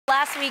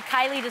Last week,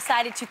 Kylie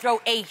decided to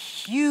throw a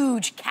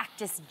huge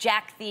Cactus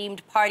Jack-themed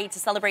party to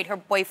celebrate her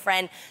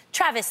boyfriend,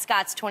 Travis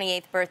Scott's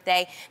 28th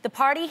birthday. The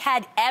party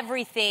had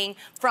everything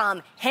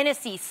from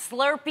Hennessy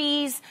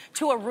Slurpees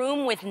to a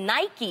room with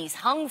Nikes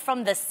hung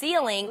from the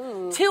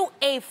ceiling to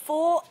a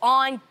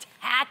full-on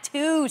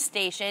tattoo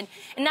station.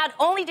 And not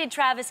only did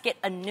Travis get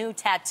a new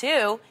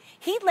tattoo,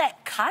 he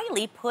let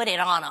Kylie put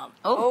it on him.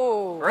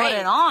 Oh, put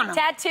it on him.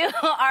 Tattoo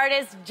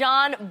artist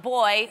John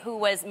Boy, who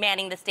was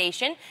manning the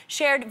station,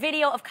 shared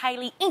video of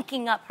Kylie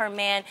inking up her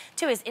man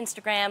to his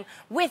Instagram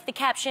with the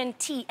caption,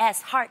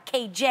 TS Heart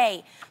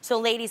KJ. So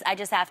ladies, I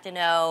just have to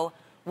know,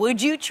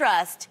 would you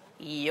trust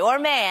your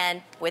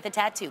man with a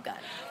tattoo gun?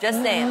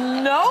 Just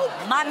saying. No.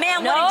 My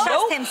man wouldn't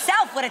trust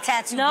himself with a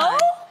tattoo gun.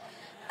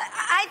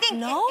 I think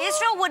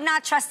Israel would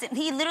not trust it.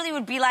 He literally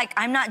would be like,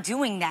 I'm not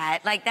doing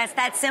that. Like, that's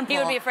that simple.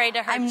 He would be afraid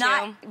to hurt I'm you.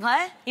 not,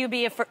 what? He would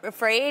be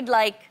afraid,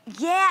 like...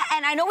 Yeah,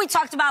 and I know we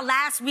talked about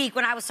last week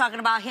when I was talking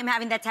about him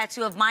having that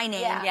tattoo of my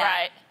name. Yeah.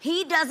 Right.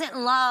 He doesn't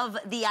love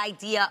the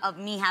idea of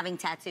me having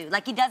tattoo.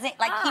 Like, he doesn't,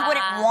 like, he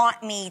wouldn't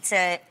want me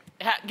to...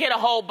 Get a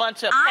whole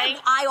bunch of paint.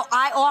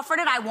 I offered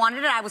it. I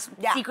wanted it. I was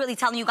secretly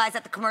telling you guys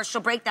at the commercial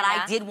break that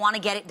I did want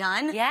to get it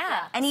done.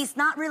 Yeah. And he's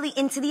not really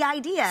into the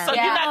idea. So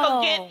you're not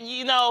going to get,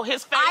 you know,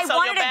 his face on your back? I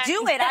wanted to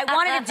do it. I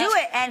wanted to do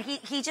it. And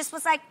he just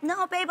was like,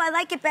 no, babe, I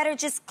like it better.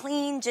 Just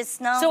clean.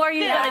 Just no. So are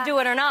you going to do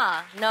it or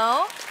not?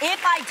 No?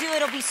 If I do,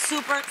 it'll be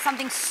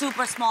something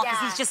super small because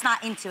he's just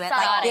not into it.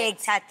 Like big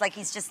like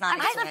he's just not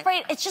into it. I'm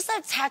afraid it's just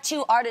that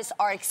tattoo artists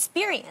are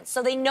experienced,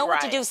 so they know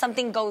what to do if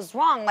something goes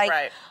wrong.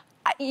 Like,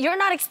 you're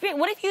not experienced.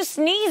 What if you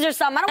sneeze or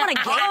something? I don't want a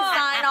gang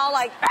sign all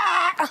like,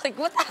 like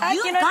what the heck?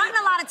 You've gotten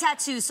a lot of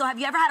tattoos, so have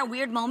you ever had a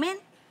weird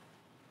moment?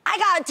 I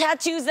got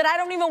tattoos that I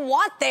don't even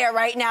want there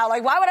right now.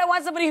 Like, why would I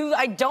want somebody who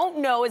I don't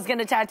know is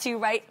gonna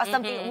tattoo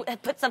something,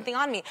 put something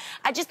on me?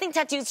 I just think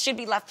tattoos should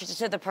be left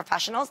to the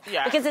professionals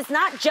because it's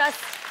not just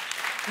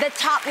the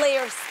top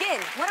layer of skin.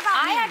 What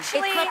about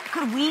me?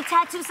 Could we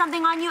tattoo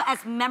something on you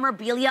as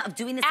memorabilia of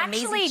doing this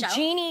amazing show?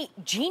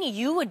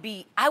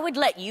 Jeannie, I would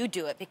let you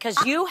do it because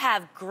you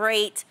have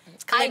great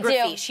calligraphy.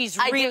 I do. She's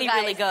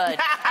really good.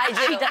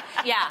 I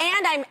do.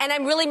 Yeah. And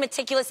I'm really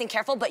meticulous and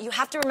careful, but you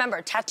have to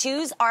remember,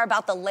 tattoos are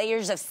about the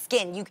layers of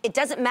skin. It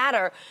doesn't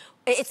matter.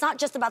 It's not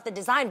just about the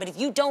design, but if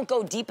you don't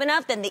go deep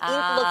enough, then the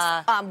ink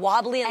looks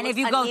wobbly and if looks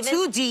you go uneven,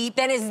 too deep,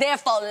 then it's there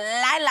for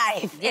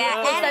life.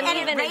 Yeah,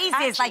 and it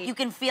raises, like you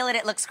can feel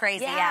it looks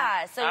crazy.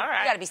 Yeah, so you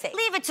gotta be safe.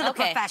 Leave it to the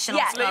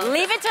professionals. Yeah,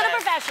 leave it to the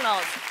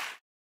professionals.